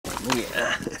乜嘢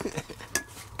啊？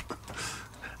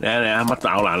嚟啊嚟啊，乜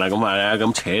咬爛啦咁啊！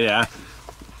咁扯你啊！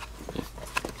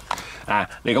啊，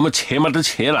你咁樣扯乜都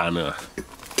扯爛啊！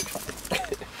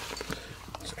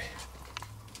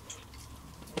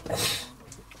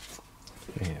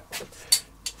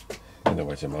呢度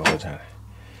為隻貓開叉嚟，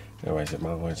呢為隻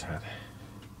貓開叉嚟。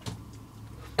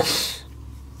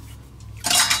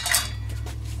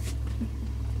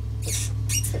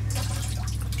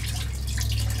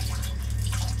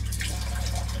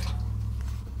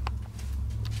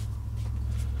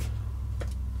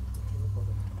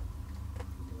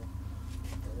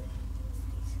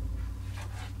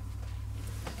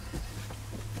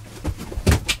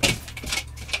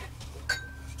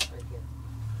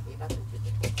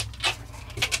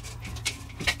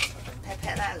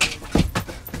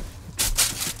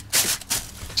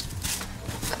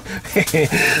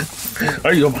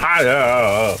哎呦，怕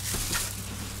呀！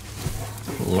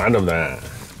玩得唔得？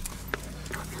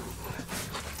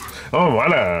我唔玩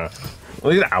啦，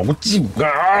我啲牙好尖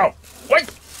㗎。喂！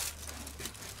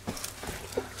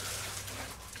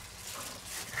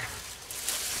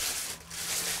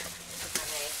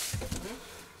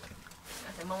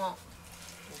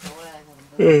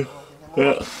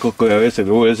個個有嘢食，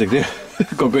冇嘢食啫。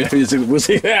個個有嘢食，冇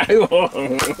食啊！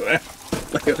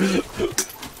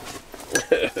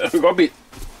去嗰邊，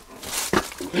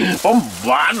我唔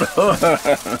玩啊！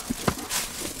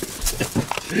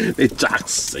你砸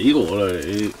死我啦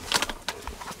你！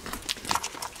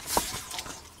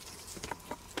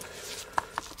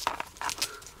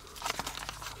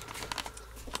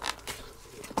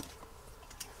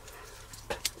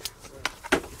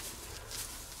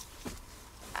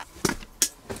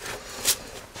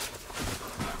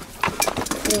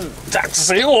砸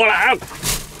死我啦！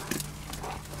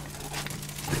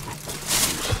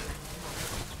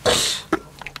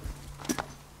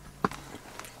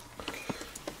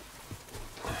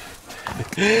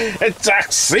你砸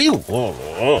死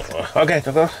我 ！OK，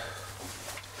 走走，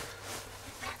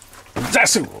砸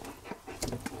死我！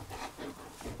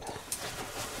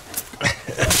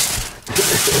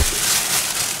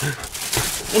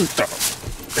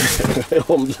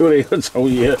我唔要你個臭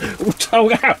嘢，好臭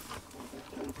㗎！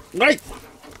喂！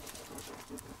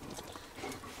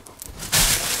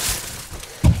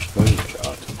哎呀，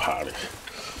就怕你！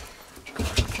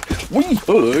喂，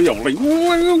又嚟！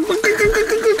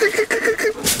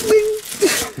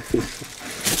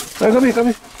嚟嗰邊，嗰邊！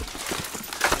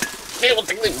咩？我頂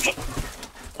你唔順！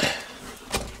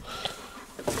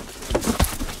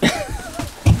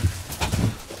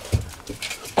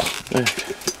哎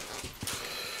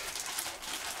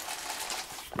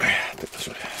呀，頂得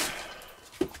順！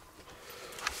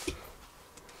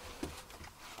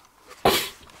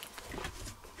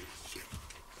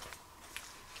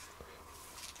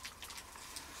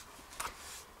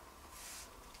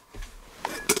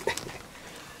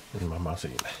你媽媽食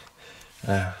完啦，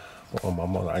啊，幫我媽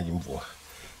媽拿鹽糊啊，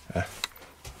啊，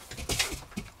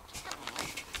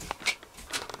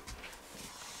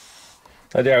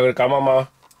大家佢哋搞媽媽，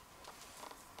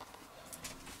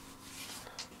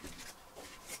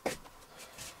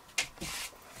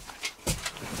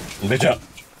唔俾着，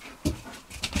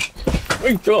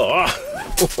哎呀，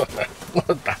我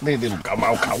打你哋唔搞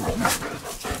貓搞我。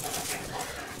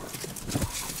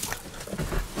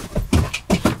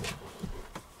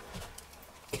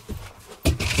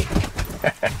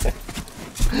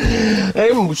你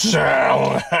唔上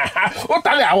啊！我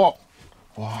打你牙喎！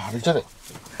哇！你真係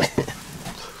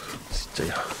這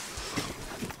樣。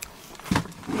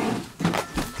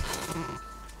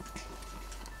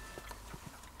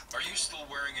Are you still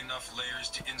wearing enough layers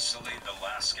to insulate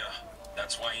Alaska?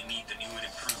 That's why you need the new and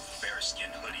improved bearskin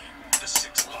hoodie. The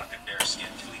 6-pocket bearskin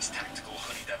fleece tactical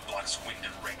hoodie that blocks wind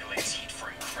and regulates heat for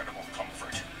incredible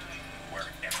comfort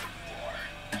wherever you are.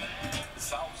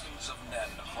 Thousands of men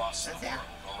across the world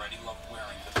already love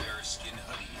wearing the bearskin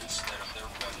hoodie instead of their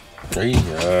regular. 哎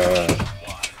呀，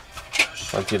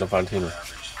翻天了，翻天了！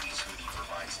 Fleece hoodie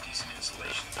provides decent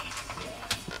insulation to keep you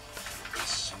warm. As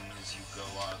soon as you go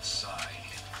outside,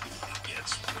 it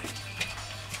gets windy,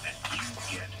 and you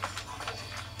get cold.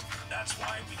 That's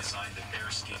why we designed the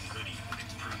bearskin hoodie with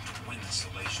improved wind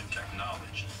insulation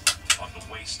technology on the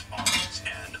waist, arms,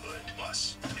 and hood.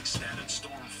 Plus, extended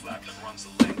storm flap that runs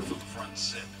the length of the front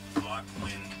zip. Block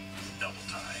wind, double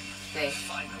time. Okay.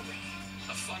 Finally,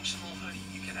 a functional hoodie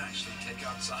you can actually take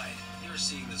outside. You're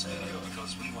seeing this video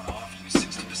because we want to offer you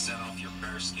 60% off your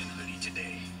bearskin hoodie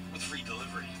today with free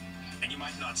delivery. And you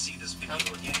might not see this video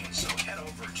again, so head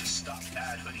over to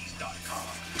stopbadhoodies.com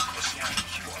or scan the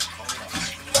QR code on the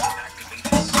screen and activate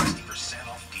the 60%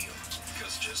 off deal.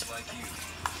 Because just like you,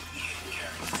 we hate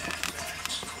carrying that.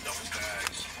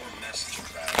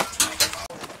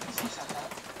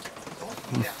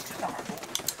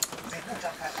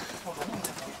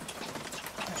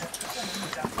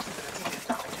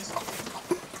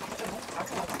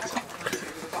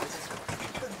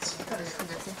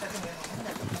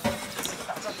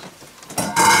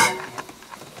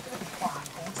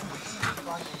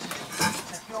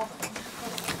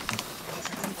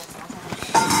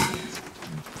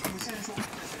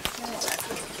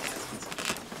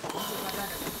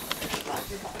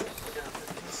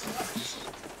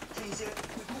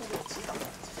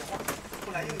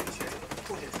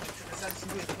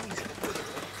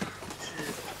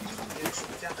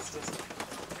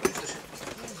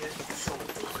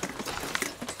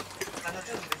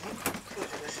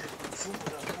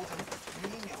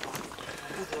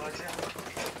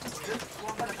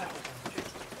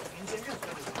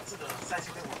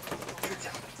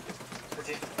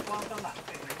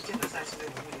 类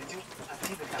文物研究，它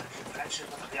基本上是不干吃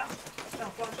不打烊。但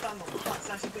官方垄断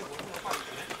三星对文物的话语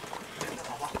权，真的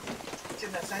好吗？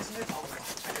现在三星的找我还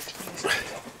是第一手比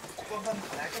较，官方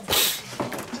跑来这么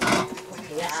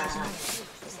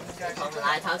我们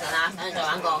来抽獎啦，想再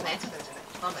玩個 OK？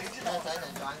 我明，想再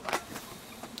玩個。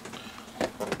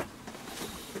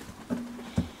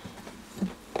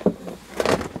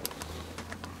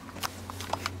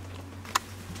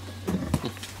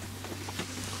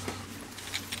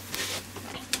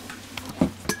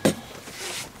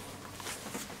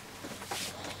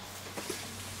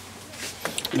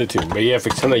你條尾啊，揈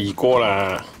親阿二哥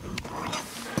啦！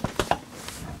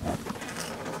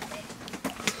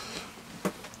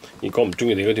二哥唔中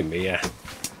意你嗰條尾啊！